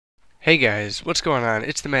Hey guys, what's going on?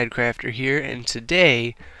 It's the Mad Crafter here, and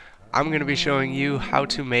today I'm going to be showing you how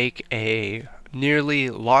to make a nearly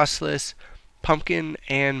lossless pumpkin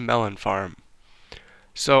and melon farm.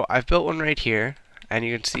 So I've built one right here, and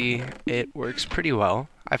you can see it works pretty well.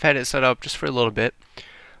 I've had it set up just for a little bit,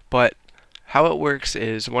 but how it works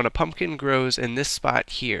is when a pumpkin grows in this spot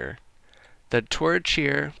here, the torch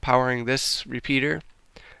here powering this repeater,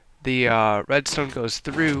 the redstone goes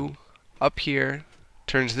through up here,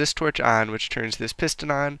 turns this torch on, which turns this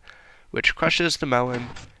piston on, which crushes the melon,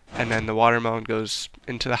 and then the watermelon goes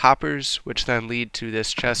into the hoppers, which then lead to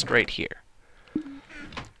this chest right here.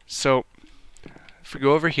 So if we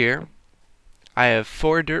go over here, I have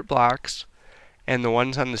 4 dirt blocks, and the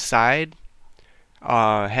ones on the side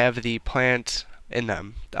have the plant in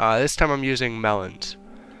them. This time I'm using melons.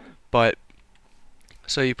 But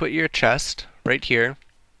so you put your chest right here,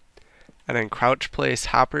 and then crouch place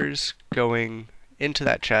hoppers going into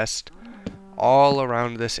that chest all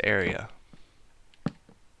around this area.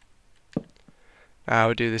 Now I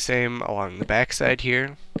would do the same along the back side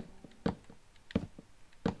here.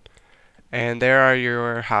 And there are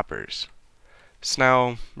your hoppers. So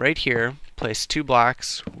now right here, place 2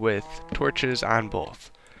 blocks with torches on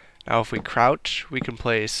both. Now if we crouch, we can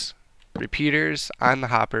place repeaters on the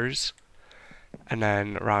hoppers, and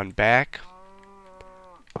then around back,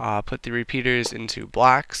 put the repeaters into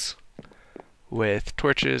blocks with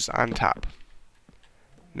torches on top.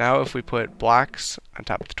 Now if we put blocks on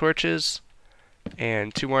top of the torches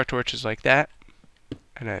and 2 more torches like that,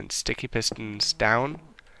 and then sticky pistons down,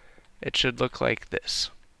 it should look like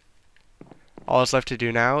this. All that's left to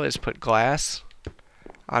do now is put glass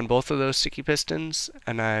on both of those sticky pistons,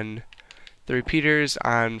 and then the repeaters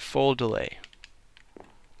on full delay.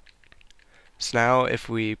 So now if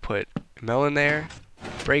we put a melon there,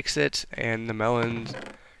 breaks it, and the melons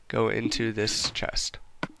go into this chest.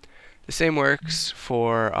 The same works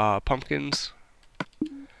for pumpkins.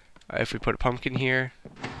 If we put a pumpkin here,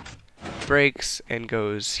 breaks and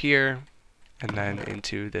goes here, and then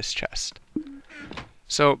into this chest.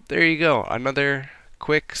 So there you go, another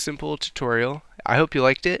quick, simple tutorial. I hope you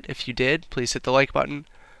liked it. If you did, please hit the like button.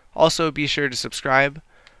 Also, be sure to subscribe.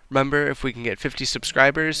 Remember, if we can get 50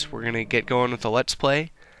 subscribers, we're going to get going with a Let's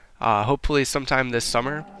Play. Hopefully sometime this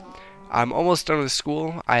summer. I'm almost done with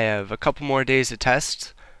school. I have a couple more days of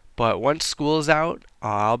tests, but once school is out,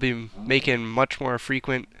 I'll be making much more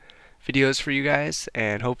frequent videos for you guys,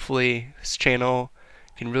 and hopefully this channel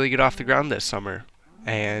can really get off the ground this summer.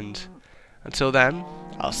 And until then,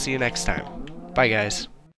 I'll see you next time. Bye guys.